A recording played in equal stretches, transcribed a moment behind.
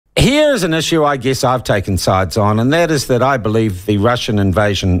Here's an issue I guess I've taken sides on, and that is that I believe the Russian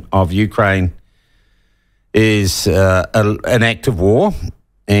invasion of Ukraine is an act of war,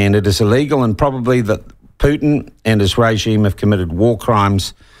 and it is illegal, and probably that Putin and his regime have committed war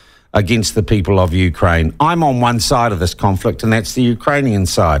crimes against the people of Ukraine. I'm on one side of this conflict, and that's the Ukrainian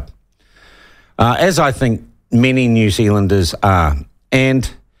side, as I think many New Zealanders are. And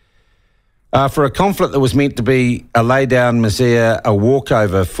for a conflict that was meant to be a lay-down misère, a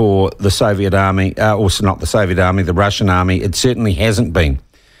walkover for the Soviet army, also not the Soviet army, the Russian army, it certainly hasn't been.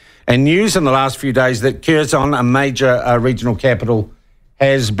 And news in the last few days that Kherson, a major regional capital,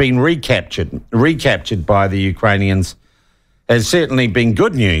 has been recaptured by the Ukrainians, has certainly been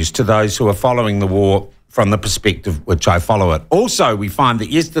good news to those who are following the war from the perspective which I follow it. Also, we find that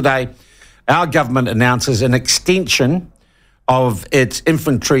yesterday our government announces an extension of its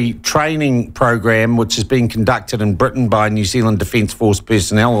infantry training program, which is being conducted in Britain by New Zealand Defence Force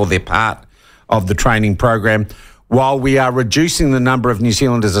personnel, or they're part of the training program. While we are reducing the number of New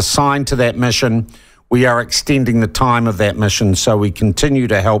Zealanders assigned to that mission, we are extending the time of that mission so we continue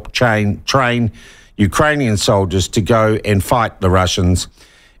to help train Ukrainian soldiers to go and fight the Russians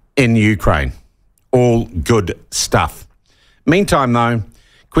in Ukraine. All good stuff. Meantime, though,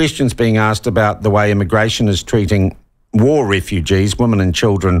 questions being asked about the way immigration is treating war refugees, women and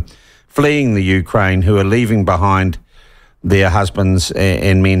children fleeing the Ukraine who are leaving behind their husbands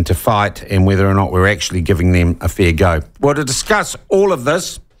and men to fight, and whether or not we're actually giving them a fair go. Well, to discuss all of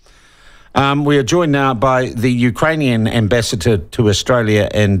this, we are joined now by the Ukrainian ambassador to Australia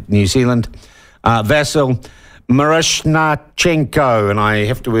and New Zealand, Vasyl Myroshnychenko, and I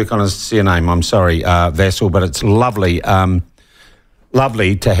have to work on his surname. I'm sorry, Vasyl, but it's lovely,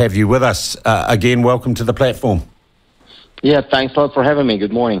 lovely to have you with us again. Welcome to the platform. Yeah, thanks a lot for having me.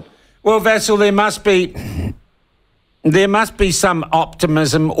 Good morning. Well, Vasyl, there must be some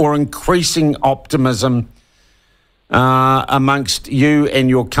optimism or increasing optimism amongst you and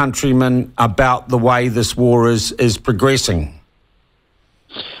your countrymen about the way this war is progressing.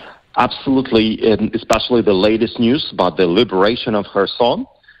 Absolutely, and especially the latest news about the liberation of Kherson.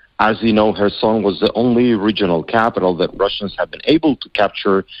 As you know, Kherson was the only regional capital that Russians have been able to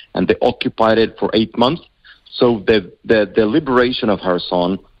capture, and they occupied it for 8 months. So the liberation of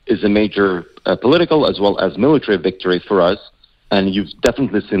Kherson is a major political as well as military victory for us. And you've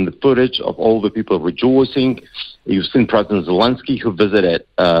definitely seen the footage of all the people rejoicing. You've seen President Zelensky, who visited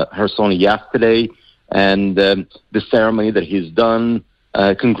Kherson yesterday, and the ceremony that he's done,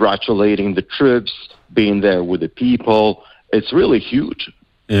 congratulating the troops, being there with the people. It's really huge.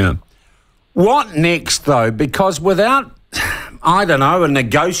 Yeah. What next, though? Because without, I don't know, a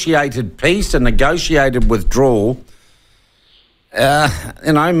negotiated peace, a negotiated withdrawal,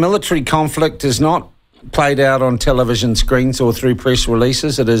 military conflict is not played out on television screens or through press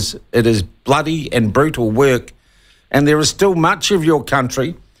releases. It is bloody and brutal work, and there is still much of your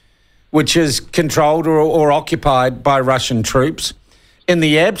country which is controlled or occupied by Russian troops. In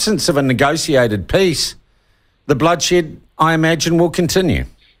the absence of a negotiated peace, the bloodshed, I imagine, will continue.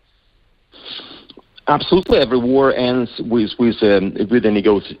 Absolutely. Every war ends with the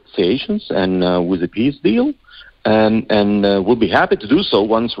negotiations and with a peace deal. And we'll be happy to do so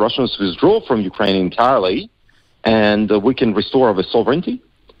once Russians withdraw from Ukraine entirely, and we can restore our sovereignty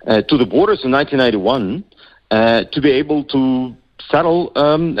to the borders in 1991 to be able to settle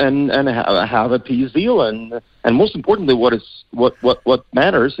and have a peace deal. And most importantly, what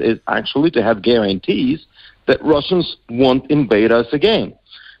matters is actually to have guarantees that Russians won't invade us again.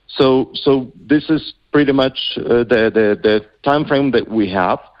 So this is pretty much the time frame that we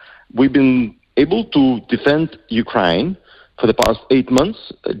have. We've been able to defend Ukraine for the past 8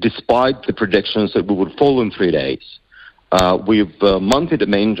 months, despite the predictions that we would fall in 3 days. We've mounted a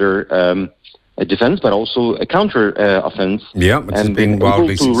major defense, but also a counter offense. Yeah, which has been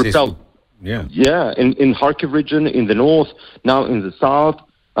wildly successful. Yeah, in Kharkiv region, in the north, now in the south.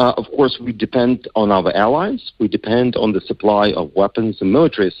 Of course, we depend on our allies. We depend on the supply of weapons and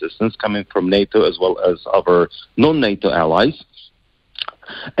military assistance coming from NATO as well as our non-NATO allies.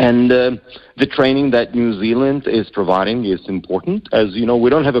 And the training that New Zealand is providing is important. As you know, we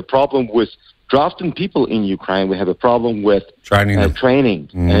don't have a problem with drafting people in Ukraine. We have a problem with training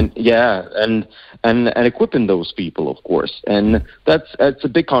and equipping those people, of course. And that's a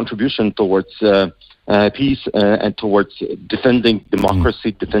big contribution towards peace and towards defending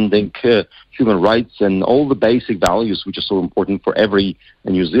democracy, defending human rights, and all the basic values which are so important for every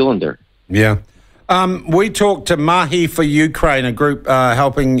New Zealander. Yeah. We talked to Mahi for Ukraine, a group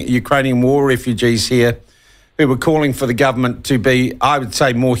helping Ukrainian war refugees here, who were calling for the government to be, I would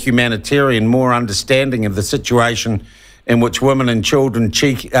say, more humanitarian, more understanding of the situation in which women and children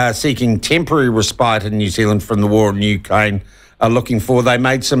seeking temporary respite in New Zealand from the war in Ukraine are looking for. They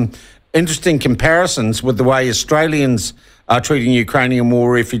made some interesting comparisons with the way Australians are treating Ukrainian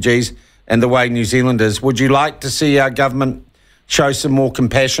war refugees and the way New Zealand is. Would you like to see our government show some more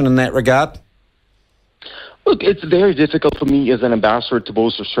compassion in that regard? Look, it's very difficult for me as an ambassador to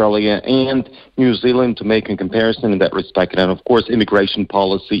both Australia and New Zealand to make a comparison in that respect. And of course, immigration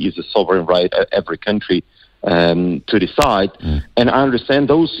policy is a sovereign right of every country to decide. And I understand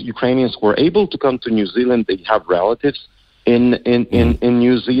those Ukrainians who are able to come to New Zealand, they have relatives in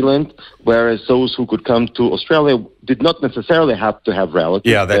New Zealand, whereas those who could come to Australia did not necessarily have to have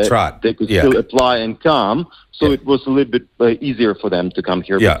relatives. Yeah, that's right. They could still apply and come, so it was a little bit easier for them to come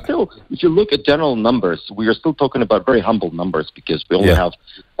here. Yeah. But still, if you look at general numbers, we are still talking about very humble numbers because we only have,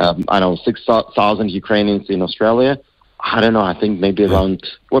 6,000 Ukrainians in Australia. I don't know. I think maybe around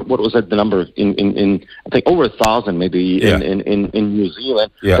what was that the number in I think over 1,000 maybe in New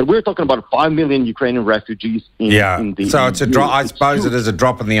Zealand. Yeah. But we're talking about 5 million Ukrainian refugees. In the so it's a drop. I suppose it is a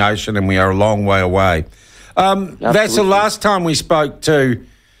drop in the ocean, and we are a long way away. That's the last time we spoke to.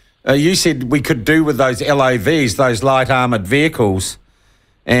 You said we could do with those LAVs, those light armoured vehicles,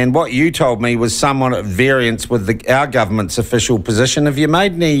 and what you told me was somewhat at variance with our government's official position. Have you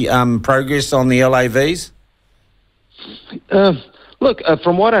made any progress on the LAVs? Look,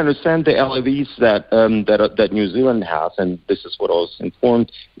 from what I understand, the LAVs that New Zealand has, and this is what I was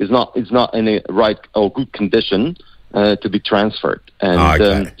informed, is not in a right or good condition to be transferred.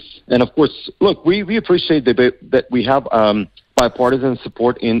 And and of course, look, we appreciate that we have bipartisan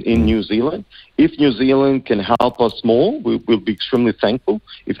support in New Zealand. If New Zealand can help us more, we'll be extremely thankful.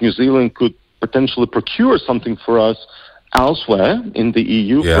 If New Zealand could potentially procure something for us elsewhere in the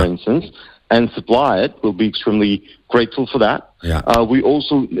EU, for instance, and supply it, we'll be extremely grateful for that. Yeah.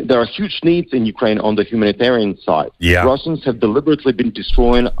 There are huge needs in Ukraine on the humanitarian side. Yeah. Russians have deliberately been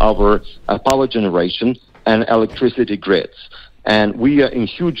destroying our power generation and electricity grids. And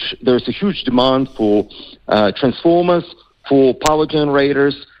there's a huge demand for transformers, for power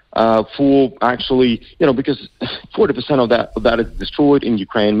generators, for actually, because 40% of that is destroyed in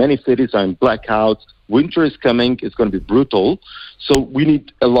Ukraine. Many cities are in blackouts. Winter is coming. It's going to be brutal. So we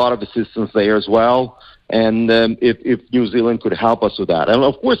need a lot of assistance there as well. And if New Zealand could help us with that. And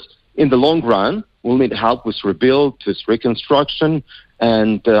of course, in the long run, we'll need help with rebuild, with reconstruction.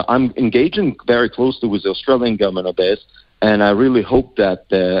 And I'm engaging very closely with the Australian government on this. And I really hope that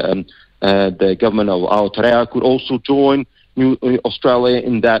the government of Aotearoa could also join Australia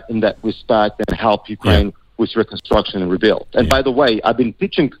in that respect and help Ukraine with reconstruction and rebuild. And by the way, I've been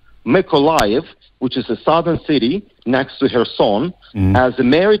pitching Mykolaiv, which is a southern city next to Kherson, as the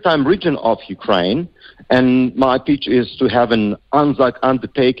maritime region of Ukraine. And my pitch is to have an ANZAC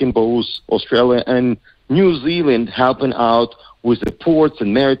undertaking, both Australia and New Zealand helping out with the ports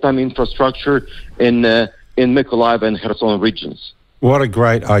and maritime infrastructure in Mykolaiv and Kherson regions. What a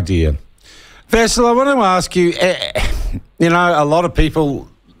great idea. Vasyl, I want to ask you, a lot of people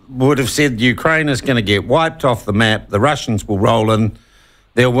would have said Ukraine is going to get wiped off the map, the Russians will roll in,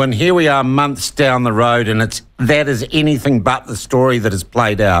 they'll win. Here we are months down the road, and that is anything but the story that is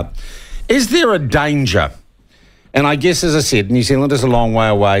played out. Is there a danger, and I guess, as I said, New Zealand is a long way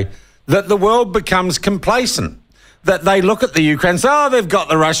away, that the world becomes complacent, that they look at the Ukraine and say, they've got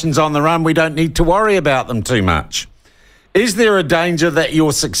the Russians on the run, we don't need to worry about them too much? Is there a danger that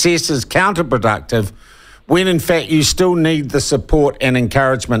your success is counterproductive when, in fact, you still need the support and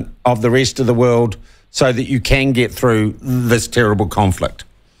encouragement of the rest of the world so that you can get through this terrible conflict?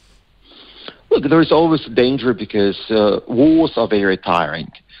 Look, there is always a danger because wars are very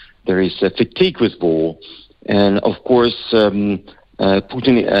tiring. There is fatigue with war. And, of course,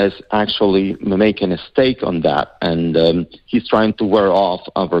 Putin is actually making a stake on that. And he's trying to wear off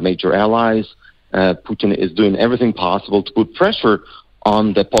our major allies. Putin is doing everything possible to put pressure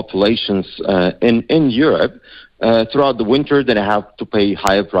on the populations in Europe. Throughout the winter, they have to pay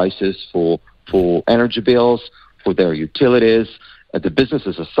higher prices for energy bills, for their utilities. The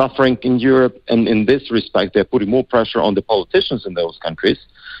businesses are suffering in Europe, and in this respect, they're putting more pressure on the politicians in those countries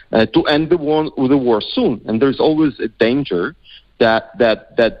to end the war soon. And there's always a danger that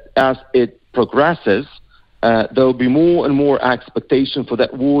as it progresses, there will be more and more expectation for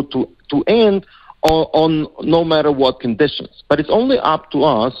that war to end on no matter what conditions. But it's only up to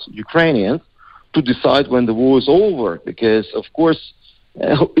us, Ukrainians, to decide when the war is over, because, of course,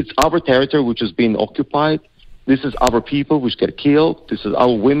 it's our territory which is being occupied. This is our people which get killed. This is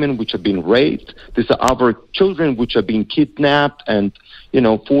our women which are being raped. These are our children which are being kidnapped and,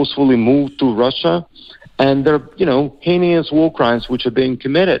 forcefully moved to Russia. And there are, heinous war crimes which are being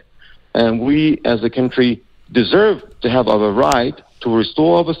committed. And we, as a country, deserve to have our right to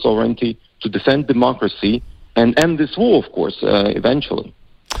restore our sovereignty, to defend democracy, and end this war, of course, eventually.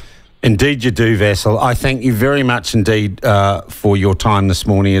 Indeed you do, Vasyl. I thank you very much indeed for your time this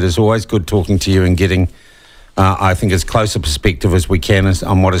morning. It is always good talking to you and getting, I think, as close a perspective as we can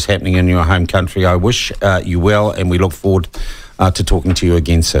on what is happening in your home country. I wish you well, and we look forward to talking to you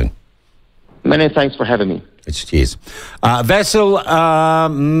again soon. Many thanks for having me. Cheers. Vasyl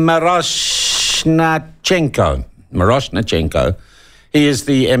Myroshnychenko. He is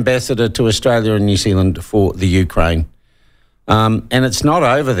the ambassador to Australia and New Zealand for the Ukraine. And it's not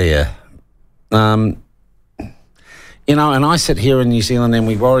over there. You know, and I sit here in New Zealand and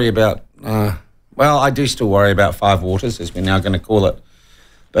we worry about, well, I do still worry about Five Waters, as we're now going to call it.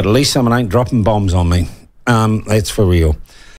 But at least someone ain't dropping bombs on me. That's for real.